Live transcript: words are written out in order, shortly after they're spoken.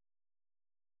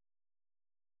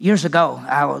Years ago,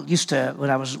 when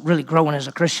I was really growing as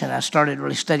a Christian, I started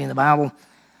really studying the Bible.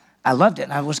 I loved it,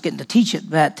 and I was getting to teach it,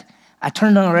 but I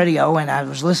turned on the radio, and I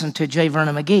was listening to J.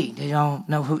 Vernon McGee. Do y'all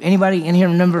know anybody in here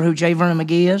remember who J. Vernon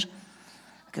McGee is?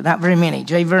 Not very many.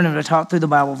 J. Vernon taught through the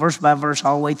Bible, verse by verse,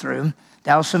 all the way through.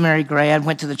 Dallas Seminary grad,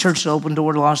 went to the Church of Open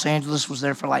Door to Los Angeles, was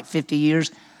there for like 50 years.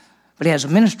 But he has a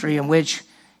ministry in which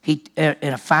in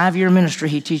a 5-year ministry,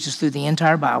 he teaches through the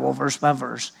entire Bible, verse by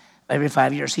verse, every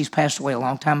 5 years. He's passed away a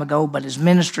long time ago, but his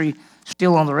ministry is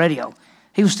still on the radio.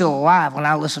 He was still alive when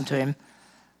I listened to him.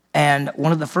 And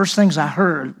one of the first things I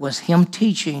heard was him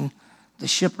teaching the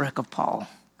shipwreck of Paul.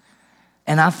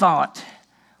 And I thought,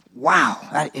 wow,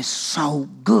 that is so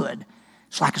good.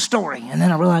 It's like a story. And then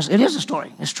I realized it is a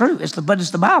story. It's true. But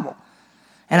it's the Bible.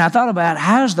 And I thought about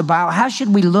how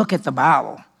should we look at the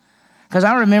Bible? Because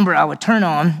I remember I would turn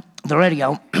on the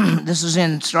radio. This is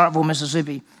in Starkville,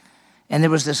 Mississippi. And there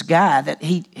was this guy that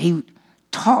he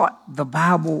taught the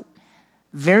Bible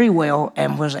very well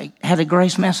and had a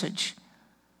grace message.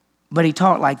 But he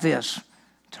taught like this: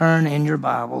 turn in your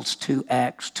Bibles to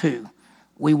Acts 2.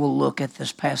 We will look at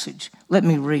this passage. Let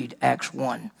me read Acts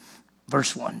 1,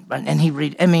 verse 1. And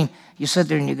you sit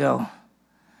there and you go,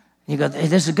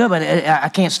 this is good, but I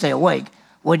can't stay awake.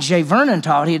 What J. Vernon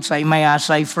taught, he'd say, may I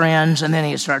say friends, and then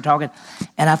he'd start talking.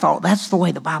 And I thought, that's the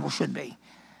way the Bible should be.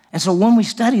 And so when we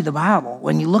study the Bible,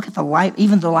 when you look at the life,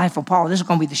 even the life of Paul, this is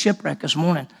going to be the shipwreck this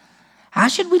morning. How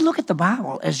should we look at the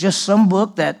Bible? As just some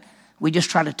book that we just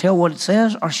try to tell what it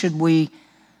says, or should we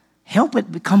help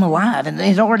it become alive? And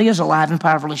it already is alive and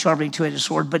powerfully sharpening two-edged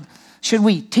sword, but should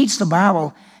we teach the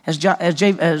Bible, as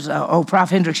Prof.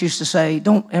 Hendricks used to say,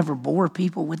 don't ever bore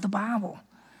people with the Bible.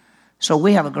 So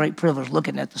we have a great privilege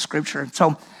looking at the Scripture.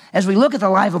 So as we look at the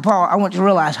life of Paul, I want you to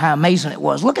realize how amazing it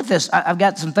was. Look at this. I've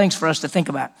got some things for us to think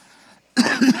about.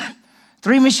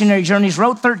 3 missionary journeys,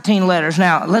 wrote 13 letters.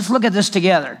 Now, let's look at this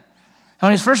together.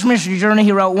 On his first missionary journey,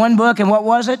 he wrote 1 book, and what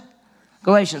was it?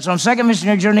 Galatians. On his second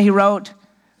missionary journey, he wrote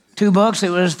 2 books. It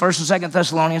was 1st and 2nd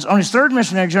Thessalonians. On his third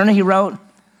missionary journey, he wrote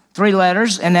 3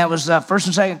 letters, and that was 1st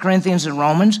and 2nd Corinthians and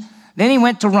Romans. Then he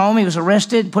went to Rome. He was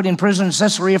arrested, put in prison in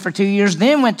Caesarea for 2 years.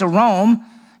 Then went to Rome.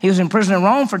 He was in prison in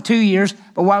Rome for 2 years.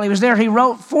 But while he was there, he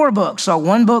wrote 4 books. So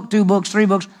 1 book, 2 books, 3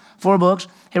 books, 4 books.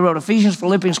 He wrote Ephesians,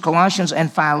 Philippians, Colossians,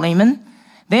 and Philemon.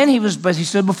 Then he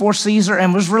stood before Caesar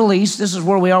and was released. This is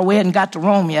where we are. We hadn't got to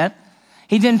Rome yet.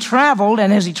 He then traveled,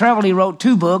 and as he traveled, he wrote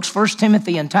 2 books, 1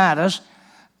 Timothy and Titus.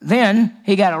 Then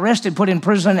he got arrested, put in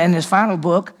prison, and his final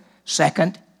book,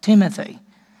 2 Timothy.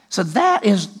 So that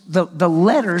is the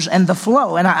letters and the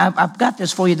flow. And I've got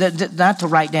this for you, not to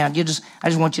write down. I just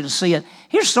want you to see it.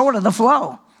 Here's sort of the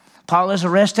flow. Paul is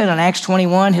arrested in Acts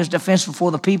 21, his defense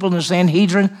before the people in the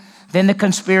Sanhedrin. Then the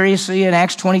conspiracy in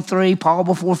Acts 23, Paul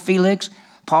before Felix.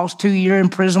 Paul's 2-year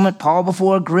imprisonment, Paul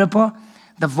before Agrippa.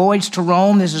 The voyage to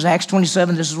Rome, this is Acts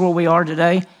 27, this is where we are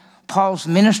today. Paul's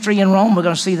ministry in Rome, we're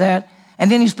going to see that. And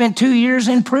then he spent 2 years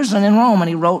in prison in Rome, and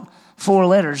he wrote 4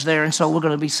 letters there, and so we're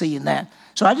going to be seeing that.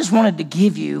 So I just wanted to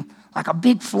give you like a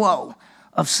big flow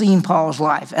of seeing Paul's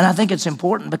life. And I think it's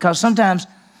important because sometimes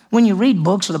when you read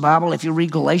books of the Bible, if you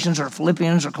read Galatians or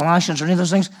Philippians or Colossians or any of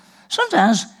those things,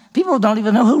 sometimes people don't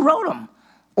even know who wrote them.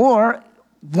 Or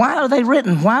why are they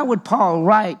written? Why would Paul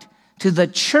write to the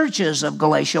churches of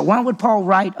Galatia? Why would Paul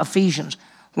write Ephesians?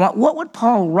 What would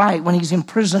Paul write when he's in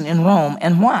prison in Rome,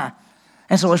 and why?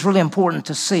 And so it's really important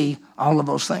to see all of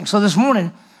those things. So this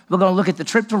morning, we're going to look at the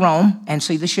trip to Rome and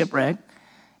see the shipwreck.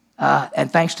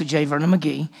 And thanks to J. Vernon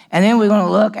McGee. And then we're going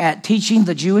to look at teaching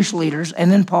the Jewish leaders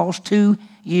and then Paul's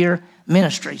 2-year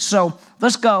ministry. So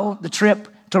let's go, the trip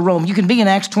to Rome. You can be in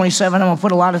Acts 27. I'm going to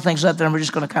put a lot of things up there and we're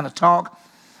just going to kind of talk.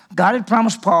 God had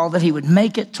promised Paul that he would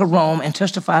make it to Rome and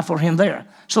testify for him there.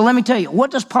 So let me tell you,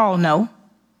 what does Paul know?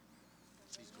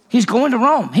 He's going to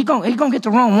Rome. He's going to get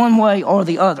to Rome one way or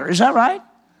the other. Is that right?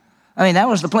 I mean, that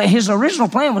was the plan. His original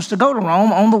plan was to go to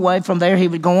Rome. On the way from there, he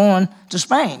would go on to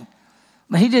Spain.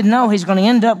 But he didn't know he's going to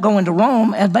end up going to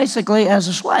Rome basically as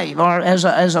a slave or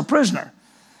as a prisoner.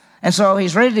 And so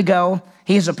he's ready to go.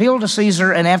 He has appealed to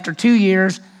Caesar, and after 2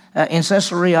 years in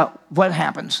Caesarea, what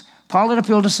happens? Paul had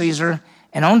appealed to Caesar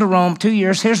and on to Rome, 2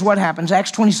 years. Here's what happens.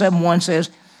 Acts 27:1 says,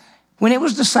 when it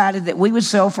was decided that we would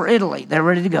sail for Italy, they're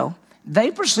ready to go,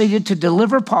 they proceeded to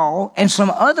deliver Paul and some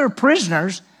other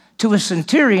prisoners to a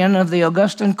centurion of the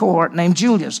Augustan cohort named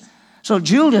Julius. So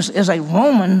Julius is a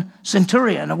Roman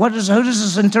centurion. Who does a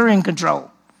centurion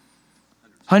control?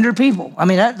 100 people. I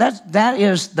mean, that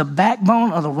is the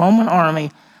backbone of the Roman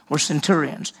army were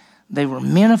centurions. They were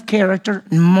men of character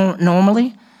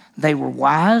normally. They were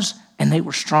wise, and they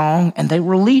were strong, and they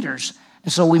were leaders.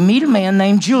 And so we meet a man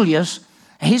named Julius,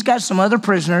 and he's got some other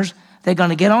prisoners. they're going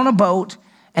to get on a boat,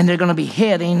 and they're going to be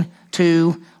heading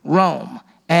to Rome.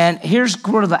 And here's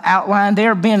sort of the outline.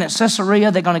 They're being at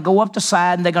Caesarea. They're going to go up the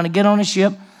side, and they're going to get on a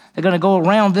ship. They're going to go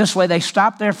around this way. They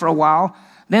stop there for a while.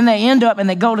 Then they end up, and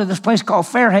they go to this place called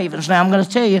Fair Havens. Now, I'm going to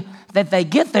tell you that they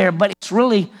get there, but it's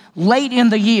really late in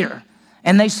the year.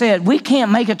 And they said, we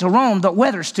can't make it to Rome. The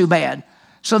weather's too bad.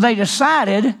 So they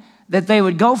decided that they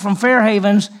would go from Fair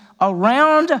Havens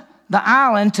around the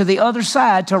island to the other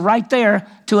side, to right there,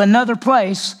 to another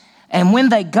place. And when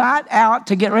they got out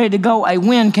to get ready to go, a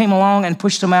wind came along and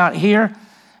pushed them out here.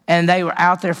 And they were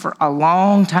out there for a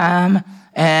long time.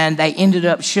 And they ended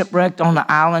up shipwrecked on the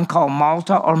island called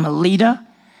Malta or Melita.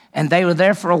 And they were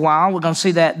there for a while. We're going to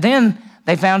see that. Then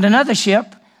they found another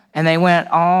ship, and they went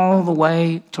all the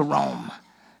way to Rome.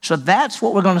 So that's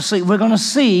what we're going to see. We're going to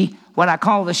see what I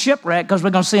call the shipwreck, because we're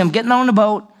going to see them getting on the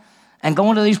boat and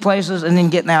going to these places and then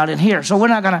getting out in here. So we're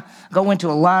not going to go into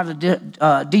a lot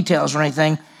of details or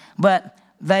anything, but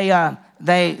they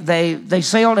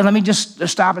sailed. And let me just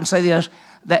stop and say this: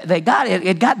 they got it.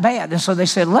 It got bad, and so they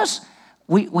said,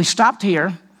 We stopped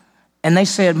here, and they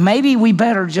said maybe we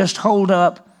better just hold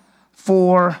up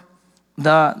for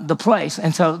the place.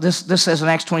 And so this says in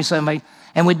Acts 27:8,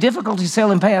 and with difficulty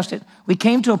sailing past it, we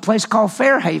came to a place called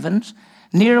Fair Havens,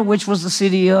 near which was the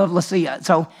city of Lycia.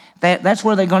 So that's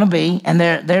where they're going to be, and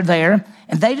they're there.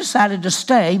 And they decided to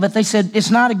stay, but they said it's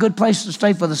not a good place to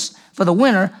stay for the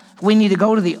winter. We need to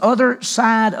go to the other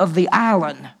side of the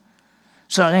island.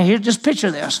 So now here, just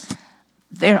picture this.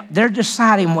 They're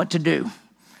deciding what to do.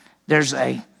 There's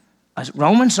a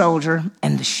Roman soldier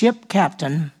and the ship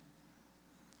captain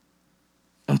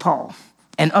and Paul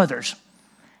and others.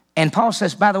 And Paul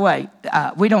says, by the way,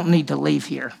 we don't need to leave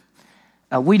here.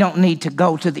 We don't need to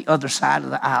go to the other side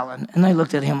of the island. And they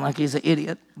looked at him like he's an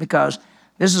idiot, because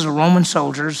this is a Roman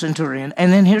soldier, centurion.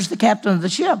 And then here's the captain of the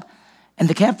ship. And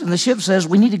the captain of the ship says,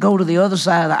 we need to go to the other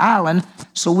side of the island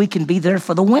so we can be there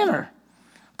for the winter.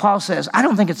 Paul says, I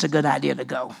don't think it's a good idea to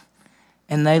go.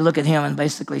 And they look at him and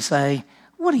basically say,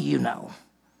 what do you know?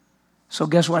 So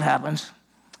guess what happens?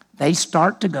 They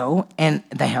start to go, and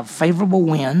they have favorable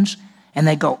winds, and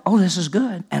they go, oh, this is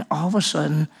good. And all of a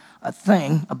sudden,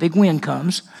 a big wind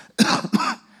comes.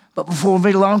 But before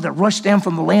very long, they rushed down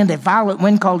from the land, a violent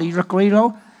wind called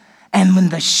Hurricane. And when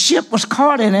the ship was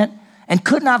caught in it and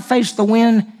could not face the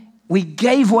wind, we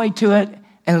gave way to it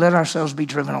and let ourselves be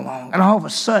driven along. And all of a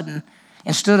sudden,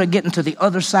 instead of getting to the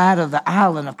other side of the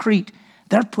island of Crete,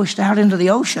 they're pushed out into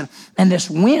the ocean. And this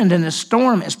wind and this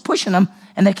storm is pushing them,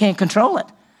 and they can't control it.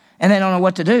 And they don't know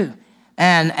what to do.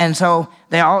 And so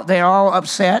they're all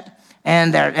upset.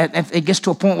 And it gets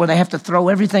to a point where they have to throw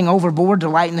everything overboard to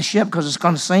lighten the ship because it's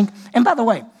going to sink. And by the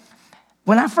way,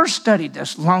 when I first studied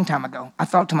this a long time ago, I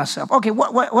thought to myself, okay,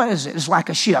 what is it? It's like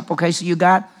a ship. Okay, so you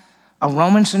got a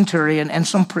Roman centurion and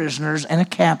some prisoners and a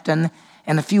captain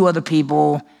and a few other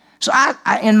people. So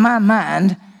I in my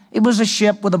mind, it was a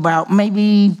ship with about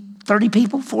maybe 30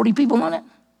 people, 40 people on it.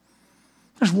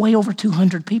 There's way over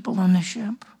 200 people on this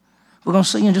ship. We're going to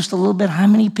see in just a little bit how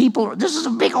many people. This is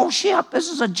a big old ship. This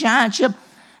is a giant ship.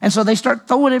 And so they start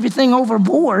throwing everything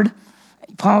overboard.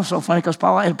 Paul's so funny, because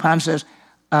Paul at times says,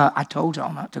 I told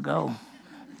y'all not to go.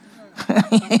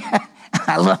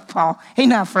 I love Paul. He's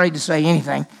not afraid to say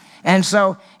anything. And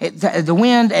so the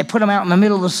wind, it put them out in the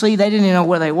middle of the sea. They didn't even know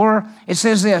where they were. It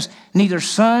says this: neither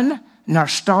sun nor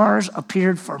stars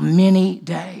appeared for many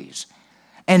days.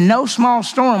 And no small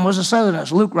storm was assailing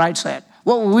us. Luke writes that.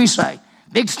 What will we say?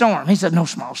 Big storm. He said, no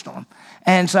small storm.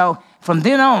 And so from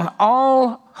then on,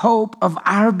 all hope of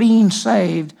our being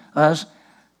saved us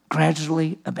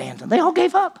gradually abandoned. They all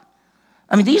gave up.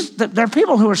 I mean, there are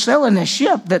people who are sailing this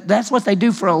ship, that's what they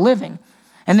do for a living.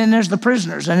 And then there's the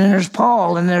prisoners, and then there's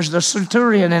Paul, and there's the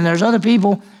centurion, and there's other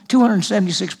people,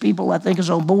 276 people, I think, is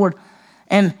on board.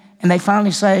 And they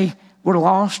finally say, we're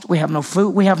lost. We have no food.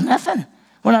 We have nothing.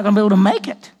 We're not going to be able to make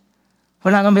it.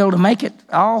 We're not going to be able to make it.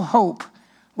 All hope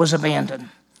was abandoned.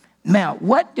 Now,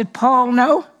 what did Paul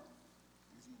know?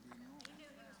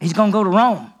 He's going to go to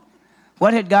Rome.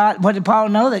 What did Paul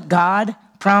know? That God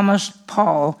promised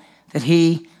Paul that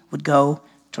he would go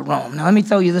to Rome. Now, let me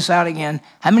throw you this out again.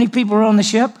 How many people were on the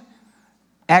ship?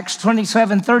 Acts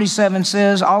 27:37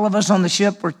 says all of us on the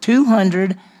ship were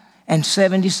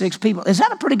 276 people. Is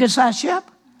that a pretty good sized ship?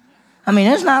 I mean,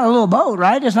 it's not a little boat,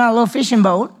 right? It's not a little fishing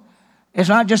boat. It's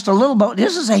not just a little boat.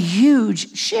 This is a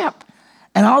huge ship.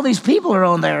 And all these people are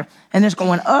on there, and it's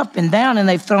going up and down, and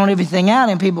they've thrown everything out,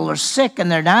 and people are sick, and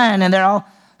they're dying, and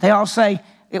they all say,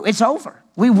 it's over.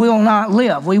 We will not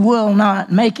live. We will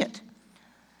not make it.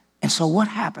 And so what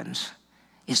happens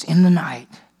is, in the night,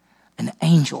 an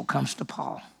angel comes to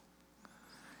Paul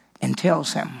and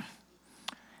tells him,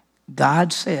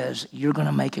 God says you're going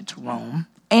to make it to Rome,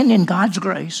 and in God's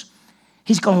grace,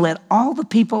 he's going to let all the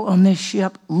people on this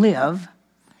ship live,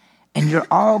 and you're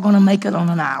all going to make it on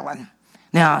an island.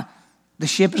 Now, the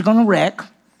ship is going to wreck,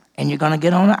 and you're going to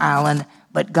get on an island,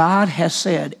 but God has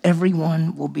said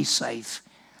everyone will be safe.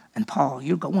 And Paul,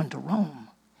 you're going to Rome.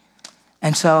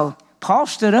 And so Paul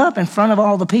stood up in front of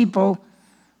all the people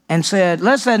and said,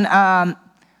 listen,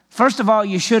 first of all,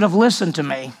 you should have listened to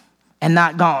me and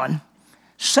not gone.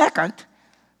 Second,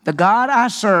 the God I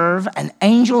serve, an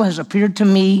angel has appeared to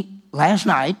me last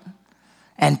night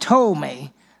and told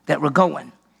me that we're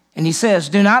going. And he says,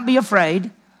 do not be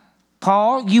afraid.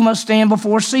 Paul, you must stand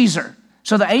before Caesar.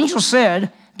 So the angel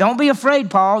said, don't be afraid,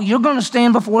 Paul. You're going to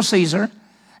stand before Caesar.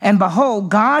 And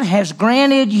behold, God has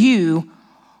granted you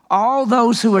all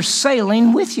those who are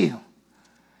sailing with you.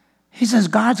 He says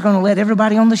God's going to let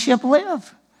everybody on the ship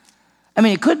live. I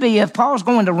mean, it could be if Paul's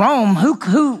going to Rome,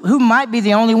 who might be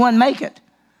the only one make it?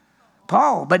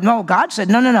 Paul. But no, God said,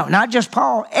 no, not just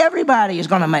Paul. Everybody is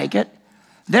going to make it.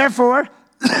 Therefore,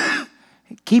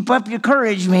 keep up your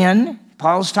courage, men.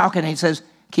 Paul's talking. He says,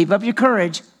 keep up your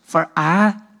courage, for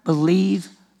I believe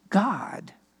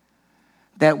God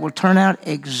that will turn out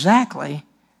exactly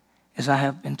as I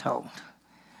have been told.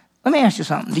 Let me ask you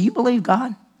something. Do you believe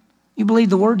God? You believe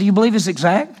the word? Do you believe it's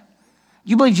exact? Do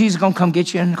you believe Jesus is going to come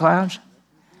get you in the clouds?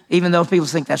 Even though people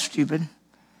think that's stupid.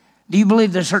 Do you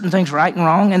believe there's certain things right and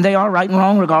wrong? And they are right and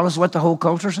wrong regardless of what the whole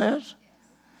culture says?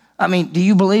 I mean, do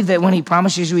you believe that when he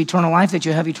promises you eternal life, that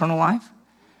you have eternal life?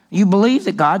 You believe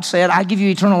that God said, I give you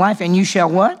eternal life and you shall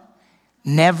what?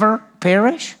 Never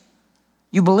perish?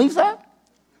 You believe that?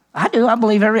 I do. I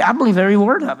believe every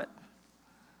word of it.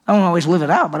 I don't always live it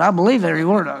out, but I believe every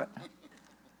word of it.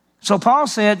 So Paul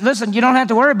said, listen, you don't have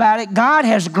to worry about it. God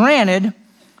has granted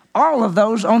all of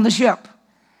those on the ship.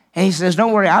 And he says,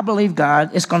 don't worry, I believe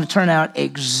God. It's going to turn out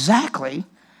exactly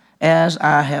as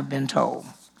I have been told.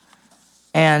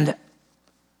 And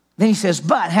then he says,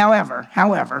 but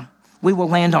however, we will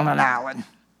land on an island.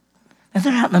 And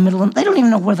they're out in the middle of, they don't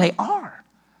even know where they are.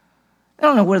 They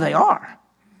don't know where they are.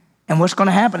 And what's going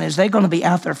to happen is they're going to be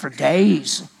out there for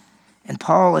days. And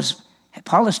Paul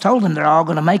has told them they're all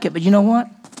going to make it. But you know what?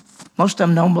 Most of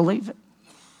them don't believe it.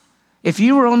 If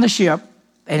you were on the ship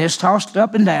and it's tossed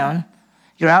up and down,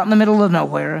 you're out in the middle of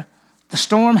nowhere, the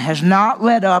storm has not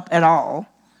let up at all,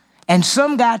 and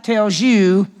some guy tells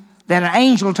you that an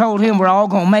angel told him we're all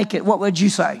going to make it, what would you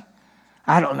say?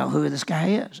 I don't know who this guy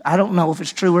is. I don't know if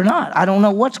it's true or not. I don't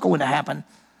know what's going to happen.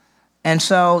 And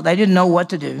so they didn't know what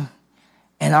to do.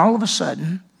 And all of a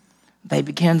sudden, they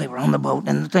were on the boat,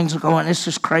 and the things are going, it's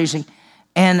just crazy.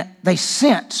 And they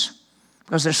sensed,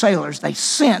 because they're sailors, they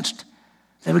sensed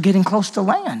they were getting close to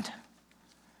land.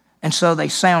 And so they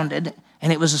sounded,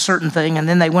 and it was a certain thing, and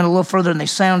then they went a little further, and they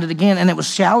sounded again, and it was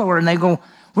shallower, and they go,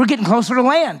 we're getting closer to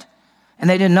land. And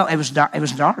they didn't know, it was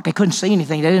dark. They couldn't see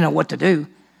anything. They didn't know what to do.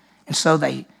 And so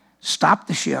they stopped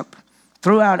the ship,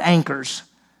 threw out anchors,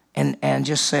 and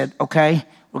just said, okay,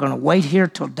 we're going to wait here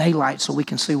till daylight so we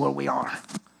can see where we are.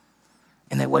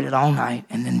 And they waited all night,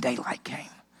 and then daylight came.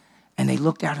 And they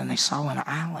looked out, and they saw an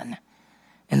island.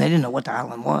 And they didn't know what the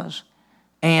island was.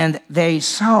 And they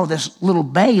saw this little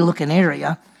bay-looking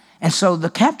area. And so the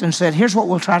captain said, here's what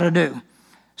we'll try to do.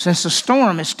 Since the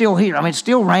storm is still here, I mean, it's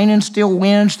still raining, still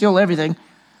wind, still everything,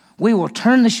 we will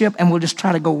turn the ship, and we'll just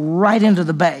try to go right into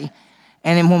the bay.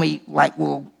 And then when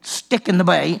we'll stick in the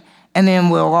bay, and then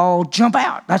we'll all jump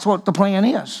out. That's what the plan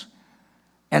is.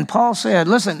 And Paul said,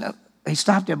 listen, he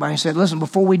stopped everybody and said, listen,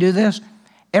 before we do this,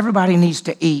 everybody needs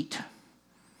to eat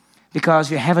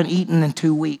because you haven't eaten in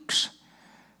 2 weeks.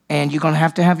 And you're going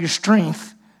to have your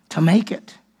strength to make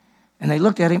it. And they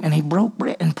looked at him, and he broke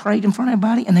bread and prayed in front of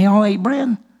everybody, and they all ate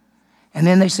bread. And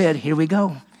then they said, here we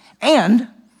go. And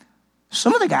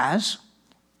some of the guys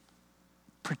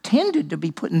pretended to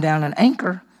be putting down an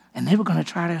anchor, and they were going to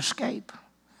try to escape,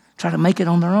 try to make it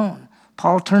on their own.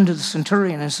 Paul turned to the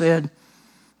centurion and said,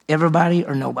 everybody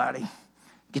or nobody,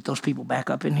 get those people back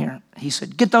up in here. He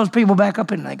said, get those people back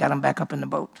up in. And they got them back up in the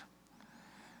boat.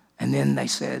 And then they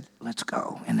said, let's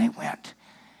go. And they went.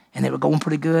 And they were going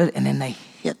pretty good. And then they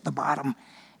hit the bottom,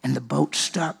 and the boat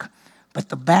stuck. But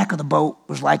the back of the boat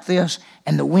was like this,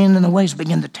 and the wind and the waves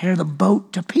began to tear the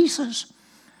boat to pieces.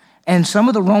 And some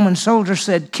of the Roman soldiers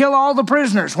said, kill all the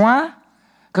prisoners. Why?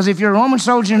 Because if you're a Roman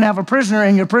soldier and have a prisoner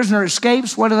and your prisoner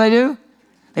escapes, what do?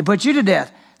 They put you to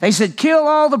death. They said, kill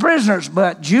all the prisoners.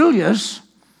 But Julius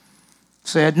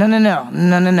said,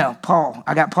 no. Paul,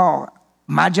 I got Paul.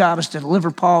 My job is to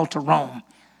deliver Paul to Rome.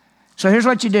 So here's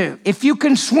what you do. If you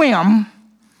can swim,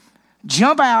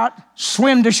 jump out,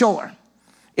 swim to shore.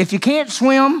 If you can't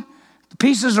swim, The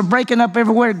pieces are breaking up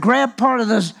everywhere. Grab part of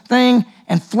this thing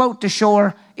and float to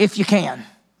shore if you can.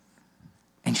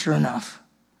 And sure enough,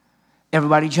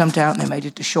 everybody jumped out and they made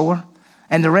it to shore.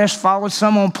 And the rest followed,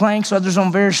 some on planks, others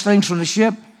on various things from the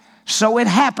ship. So it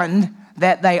happened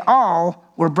that they all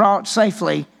were brought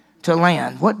safely to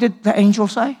land. What did the angel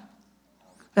say?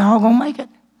 They're all going to make it.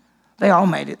 They all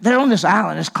made it. They're on this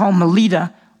island. It's called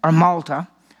Melita or Malta.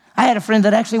 I had a friend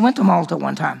that actually went to Malta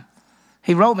one time.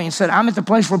 He wrote me and said, I'm at the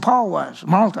place where Paul was,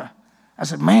 Malta. I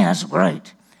said, man, that's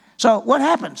great. So what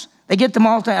happens? They get to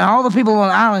Malta, and all the people on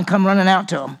the island come running out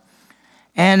to them.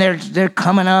 And they're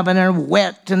coming up, and they're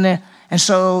wet. And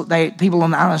so people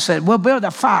on the island said, we'll build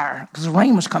a fire, because the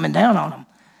rain was coming down on them.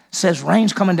 It says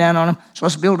rain's coming down on them, so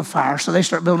let's build a fire. So they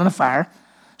start building a fire.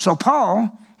 So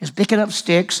Paul is picking up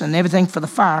sticks and everything for the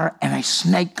fire, and a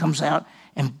snake comes out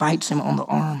and bites him on the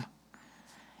arm.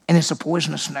 And it's a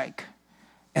poisonous snake.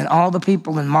 And all the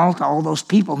people in Malta, all those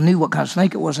people knew what kind of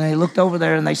snake it was, and they looked over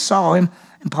there and they saw him,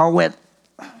 and Paul went,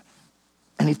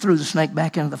 and he threw the snake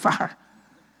back into the fire.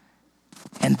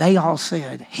 And they all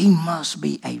said, he must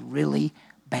be a really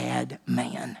bad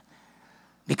man,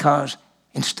 because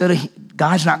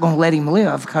God's not going to let him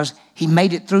live, because he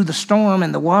made it through the storm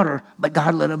and the water, but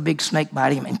God let a big snake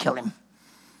bite him and kill him.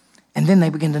 And then they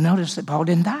began to notice that Paul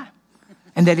didn't die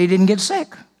and that he didn't get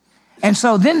sick. And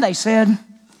so then they said,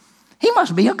 he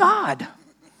must be a god.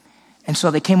 And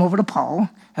so they came over to Paul,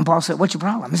 and Paul said, what's your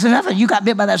problem? He said, nothing. You got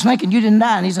bit by that snake and you didn't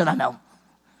die. And he said, I know.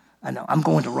 I'm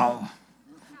going to Rome.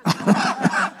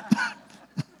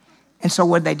 And so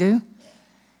what'd they do?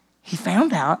 He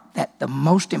found out that the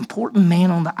most important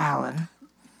man on the island,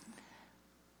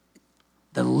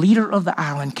 the leader of the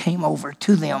island, came over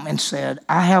to them and said,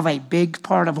 I have a big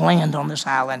part of land on this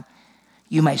island.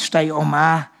 You may stay on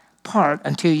my part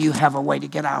until you have a way to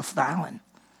get off the island.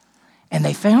 And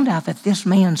they found out that this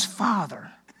man's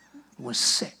father was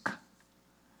sick.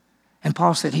 And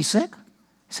Paul said, he's sick?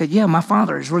 He said, yeah, my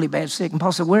father is really bad sick. And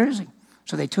Paul said, where is he?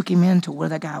 So they took him in to where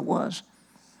that guy was.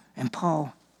 And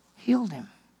Paul healed him,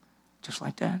 just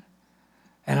like that.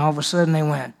 And all of a sudden they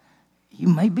went, you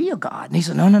may be a god. And he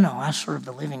said, no, I serve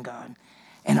the living God.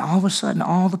 And all of a sudden,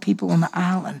 all the people on the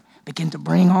island began to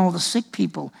bring all the sick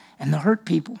people and the hurt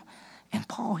people. And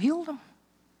Paul healed them.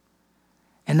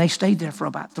 And they stayed there for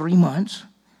about 3 months.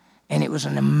 And it was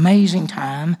an amazing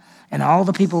time. And all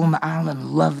the people on the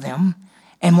island loved them.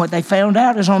 And what they found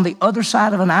out is on the other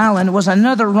side of an island was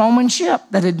another Roman ship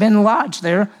that had been lodged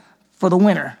there for the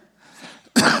winter.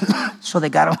 So they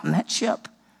got on that ship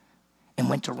and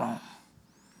went to Rome.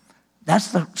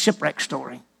 That's the shipwreck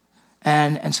story.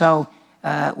 And so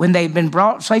when they'd been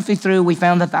brought safely through, we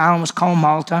found that the island was called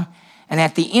Malta. And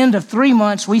at the end of 3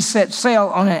 months, we set sail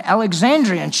on an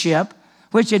Alexandrian ship,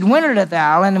 which had wintered at the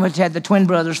island and which had the twin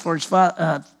brothers for its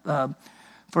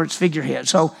figurehead.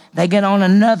 So they get on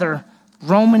another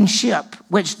Roman ship,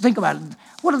 which, think about it,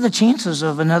 what are the chances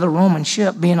of another Roman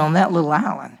ship being on that little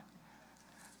island?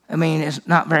 I mean, it's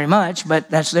not very much, but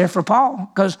that's there for Paul.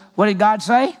 Because what did God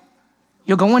say?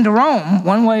 You're going to Rome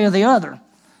one way or the other.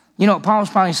 You know, Paul's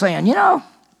probably saying, I'm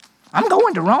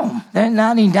going to Rome. There's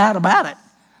not any doubt about it.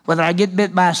 Whether I get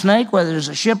bit by a snake, whether there's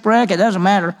a shipwreck, it doesn't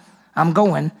matter. I'm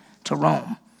going to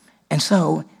Rome. And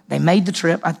so they made the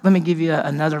trip. Let me give you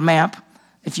another map.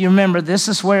 If you remember, this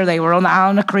is where they were on the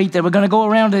island of Crete. They were going to go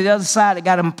around to the other side. It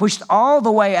got them pushed all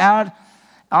the way out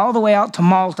to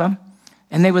Malta.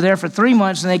 And they were there for 3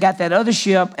 months, and they got that other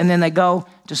ship, and then they go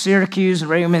to Syracuse,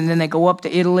 and then they go up to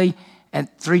Italy and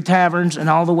 3 taverns and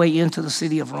all the way into the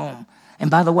city of Rome. And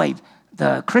by the way,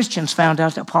 the Christians found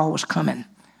out that Paul was coming,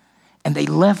 and they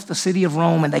left the city of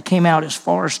Rome, and they came out as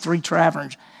far as 3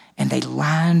 taverns, and they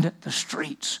lined the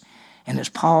streets. And as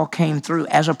Paul came through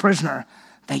as a prisoner,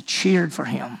 they cheered for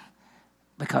him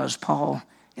because Paul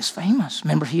is famous.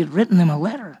 Remember, he had written them a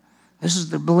letter. This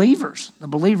is the believers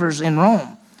in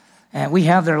Rome. And we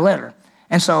have their letter.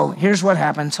 And so here's what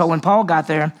happened. So when Paul got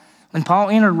there, when Paul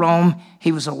entered Rome,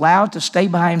 he was allowed to stay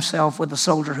by himself with a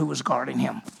soldier who was guarding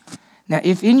him. Now,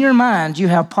 if in your mind you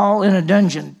have Paul in a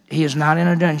dungeon, he is not in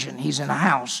a dungeon. He's in a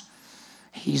house.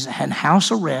 He's in house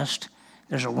arrest.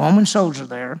 There's a Roman soldier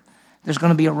there. There's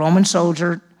going to be a Roman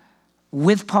soldier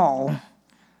with Paul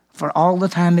for all the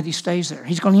time that he stays there.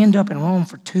 He's going to end up in Rome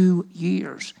for 2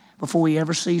 years before he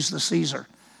ever sees the Caesar.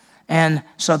 And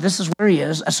so this is where he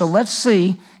is. So let's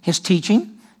see his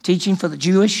teaching for the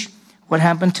Jewish, what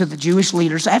happened to the Jewish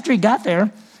leaders. After he got there,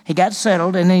 he got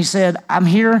settled, and then he said, I'm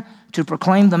here to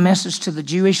proclaim the message to the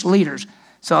Jewish leaders.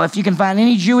 So if you can find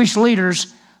any Jewish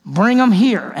leaders, bring them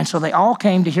here. And so they all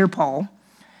came to hear Paul.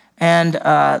 And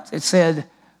it said,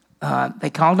 they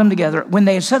called them together. When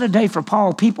they had set a day for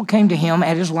Paul, people came to him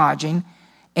at his lodging,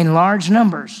 in large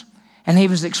numbers. And he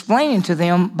was explaining to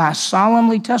them by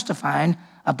solemnly testifying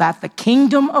about the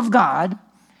kingdom of God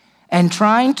and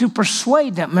trying to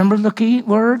persuade them. Remember the key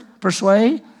word,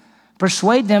 persuade?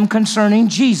 Persuade them concerning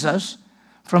Jesus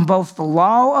from both the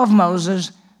law of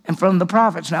Moses and from the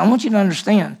prophets. Now, I want you to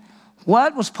understand,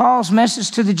 what was Paul's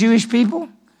message to the Jewish people?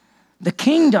 The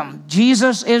kingdom.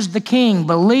 Jesus is the king.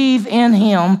 Believe in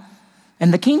him,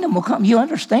 and the kingdom will come. You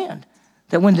understand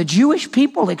that when the Jewish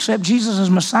people accept Jesus as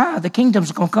Messiah, the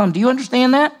kingdom's going to come. Do you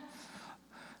understand that?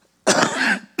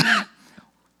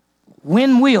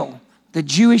 When will the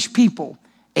Jewish people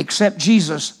accept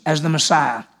Jesus as the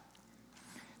Messiah?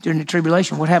 During the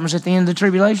tribulation. What happens at the end of the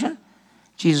tribulation?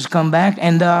 Jesus come back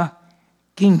and the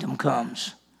kingdom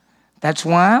comes. That's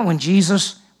why when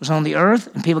Jesus was on the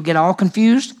earth and people get all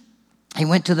confused, he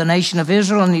went to the nation of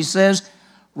Israel and he says,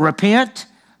 repent,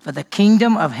 for the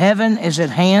kingdom of heaven is at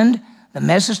hand. The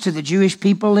message to the Jewish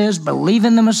people is believe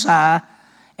in the Messiah,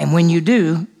 and when you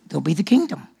do, there'll be the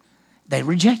kingdom. They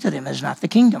rejected him as not the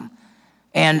kingdom.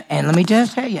 And let me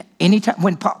just tell you, anytime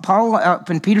when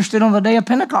when Peter stood on the day of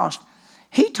Pentecost,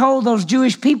 he told those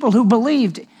Jewish people who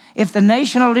believed, if the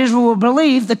nation of Israel would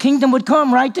believe, the kingdom would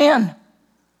come right then.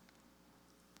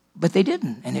 But they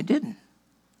didn't, and it didn't.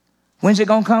 When's it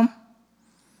going to come?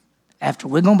 After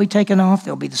we're going to be taken off,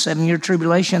 there'll be the 7-year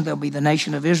tribulation. There'll be the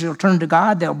nation of Israel turned to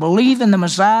God. They'll believe in the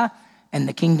Messiah, and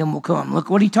the kingdom will come. Look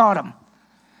what he taught them.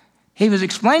 He was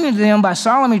explaining to them by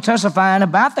solemnly testifying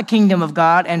about the kingdom of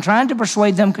God and trying to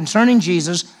persuade them concerning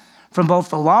Jesus from both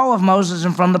the law of Moses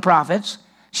and from the prophets,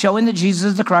 showing that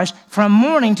Jesus is the Christ from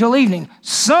morning till evening.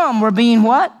 Some were being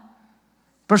what?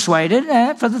 Persuaded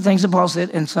for the things that Paul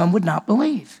said, and some would not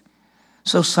believe.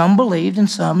 So some believed and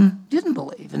some didn't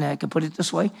believe. And I could put it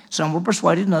this way, some were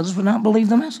persuaded and others would not believe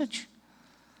the message.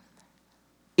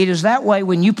 It is that way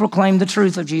when you proclaim the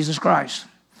truth of Jesus Christ.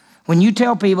 When you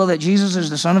tell people that Jesus is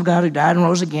the Son of God who died and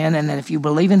rose again, and that if you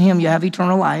believe in him, you have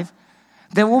eternal life,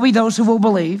 there will be those who will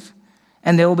believe,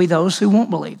 and there will be those who won't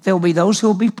believe. There will be those who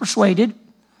will be persuaded,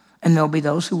 and there will be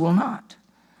those who will not.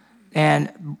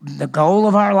 And the goal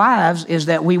of our lives is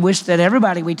that we wish that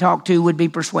everybody we talk to would be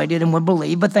persuaded and would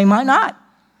believe, but they might not.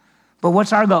 But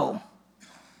what's our goal?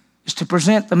 Is to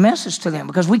present the message to them,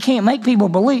 because we can't make people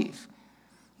believe.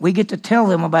 We get to tell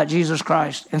them about Jesus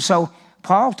Christ. And so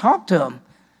Paul talked to them,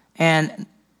 and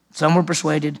some were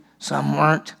persuaded, some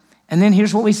weren't. And then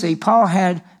here's what we see. Paul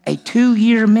had a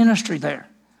 2-year ministry there.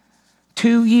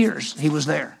 2 years he was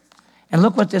there. And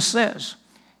look what this says.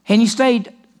 And he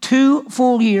stayed 2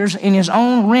 full years in his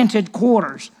own rented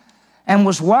quarters and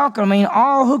was welcoming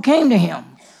all who came to him,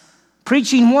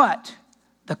 preaching what?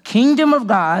 The kingdom of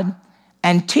God,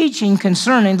 and teaching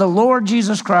concerning the Lord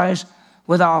Jesus Christ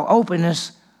with all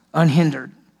openness,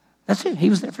 unhindered. That's it. He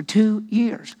was there for 2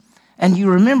 years. And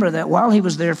you remember that while he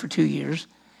was there for 2 years,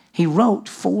 he wrote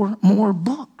 4 more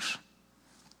books.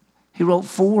 He wrote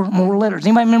 4 more letters.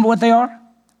 Anybody remember what they are?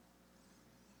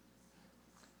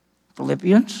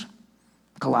 Philippians,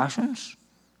 Colossians,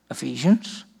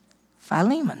 Ephesians,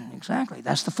 Philemon. Exactly.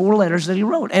 That's the 4 letters that he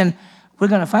wrote. And we're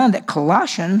going to find that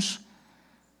Colossians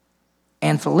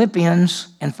and Philippians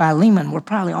and Philemon were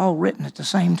probably all written at the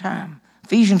same time.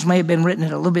 Ephesians may have been written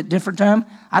at a little bit different time.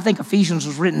 I think Ephesians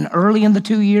was written early in the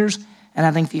 2 years, and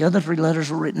I think the other 3 letters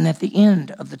were written at the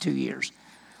end of the 2 years.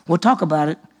 We'll talk about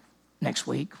it next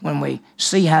week when we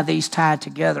see how these tie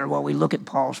together while we look at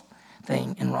Paul's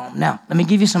thing in Rome. Now, let me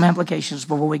give you some applications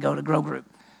before we go to Grow Group.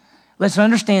 Let's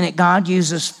understand that God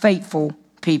uses faithful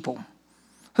people.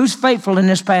 Who's faithful in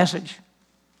this passage?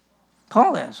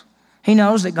 Paul is. He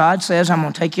knows that God says, I'm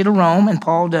going to take you to Rome, and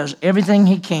Paul does everything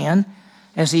he can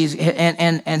as he's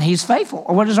faithful.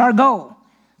 Or what is our goal?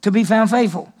 To be found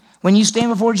faithful. When you stand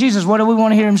before Jesus, what do we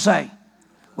want to hear him say?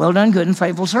 Well done, good and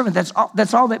faithful servant.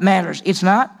 That's all that matters. It's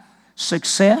not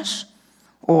success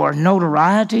or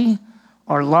notoriety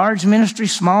or large ministry,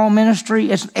 small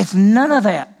ministry. It's none of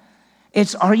that.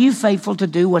 It's, are you faithful to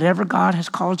do whatever God has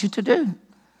called you to do?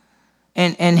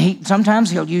 And sometimes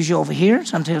he'll use you over here.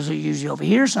 Sometimes he'll use you over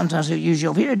here. Sometimes he'll use you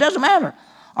over here. It doesn't matter.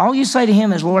 All you say to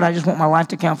him is, Lord, I just want my life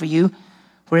to count for you.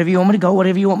 Wherever you want me to go,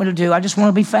 whatever you want me to do, I just want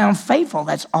to be found faithful.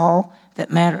 That's all that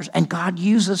matters. And God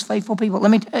uses faithful people. Let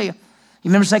me tell you.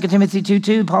 You remember 2 Timothy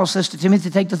 2:2? Paul says to Timothy,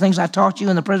 take the things I taught you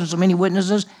in the presence of many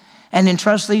witnesses and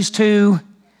entrust these to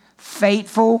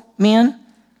faithful men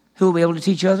who will be able to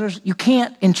teach others. You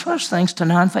can't entrust things to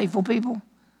non-faithful people.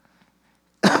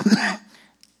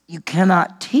 You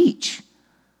cannot teach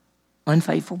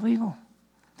unfaithful people.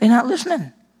 They're not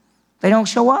listening. They don't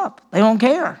show up. They don't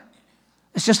care.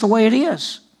 It's just the way it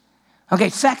is. Okay,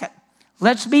 second,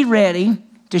 let's be ready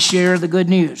to share the good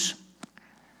news.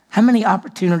 How many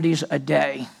opportunities a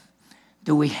day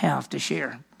do we have to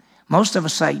share? Most of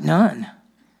us say none.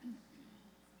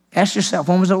 Ask yourself,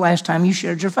 when was the last time you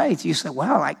shared your faith? You say,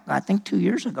 well, I think 2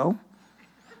 years ago,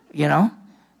 you know?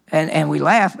 And we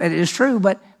laugh, and it is true,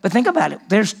 but think about it.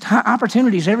 There's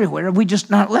opportunities everywhere. We're just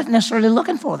not necessarily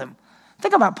looking for them.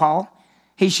 Think about Paul.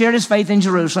 He shared his faith in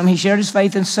Jerusalem. He shared his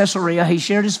faith in Caesarea. He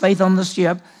shared his faith on the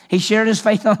ship. He shared his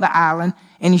faith on the island,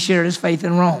 and he shared his faith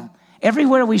in Rome.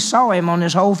 Everywhere we saw him on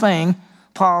this whole thing,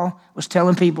 Paul was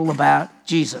telling people about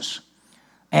Jesus.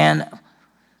 And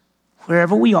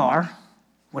wherever we are,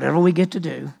 whatever we get to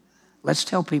do, let's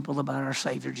tell people about our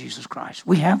Savior, Jesus Christ.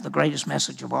 We have the greatest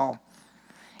message of all.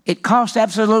 It costs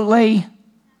absolutely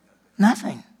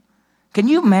nothing. Can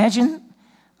you imagine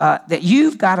that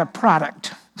you've got a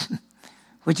product,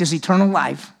 which is eternal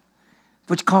life,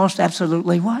 which costs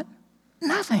absolutely what?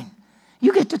 Nothing.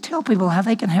 You get to tell people how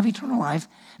they can have eternal life.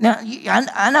 Now,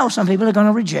 I know some people are going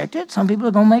to reject it. Some people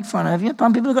are going to make fun of you.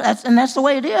 Some people and that's the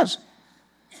way it is.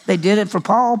 They did it for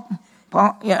Paul,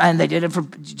 and they did it for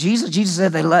Jesus. Jesus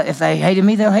said, if they hated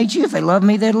me, they'll hate you. If they love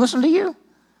me, they'll listen to you.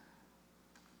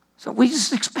 So we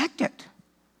just expect it.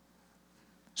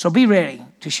 So be ready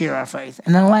to share our faith.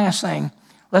 And then the last thing,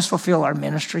 let's fulfill our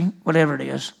ministry, whatever it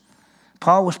is.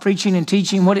 Paul was preaching and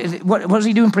teaching. What is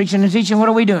he doing, preaching and teaching? What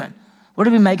are we doing? We're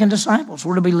to be making disciples.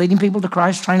 We're to be leading people to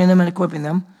Christ, training them and equipping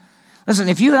them. Listen,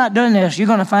 if you're not doing this, you're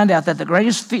going to find out that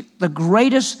the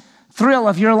greatest thrill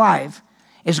of your life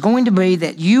is going to be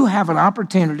that you have an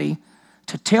opportunity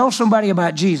to tell somebody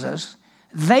about Jesus.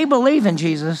 They believe in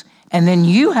Jesus, and then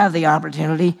you have the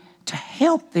opportunity to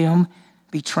help them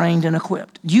be trained and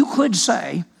equipped. You could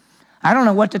say, I don't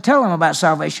know what to tell them about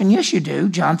salvation. Yes, you do.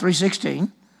 John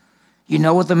 3:16. You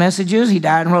know what the message is. He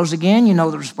died and rose again. You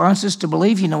know the response is to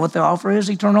believe. You know what the offer is,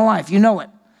 eternal life. You know it.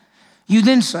 You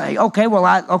then say, okay, well,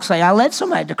 I led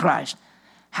somebody to Christ.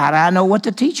 How do I know what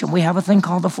to teach them? We have a thing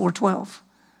called the 412.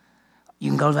 You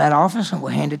can go to that office and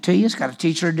we'll hand it to you. It's got a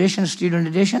teacher edition, a student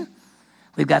edition.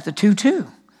 We've got the 2-2.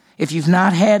 If you've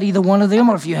not had either one of them,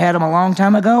 or if you had them a long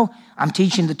time ago, I'm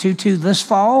teaching the 2-2 this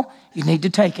fall. You need to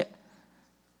take it.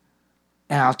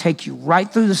 And I'll take you right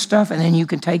through the stuff, and then you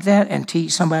can take that and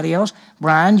teach somebody else.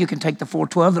 Brian, you can take the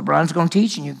 412 that Brian's going to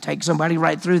teach, and you can take somebody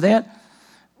right through that.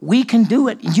 We can do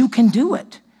it, and you can do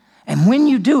it. And when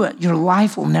you do it, your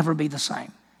life will never be the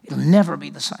same. It'll never be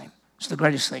the same. It's the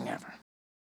greatest thing ever.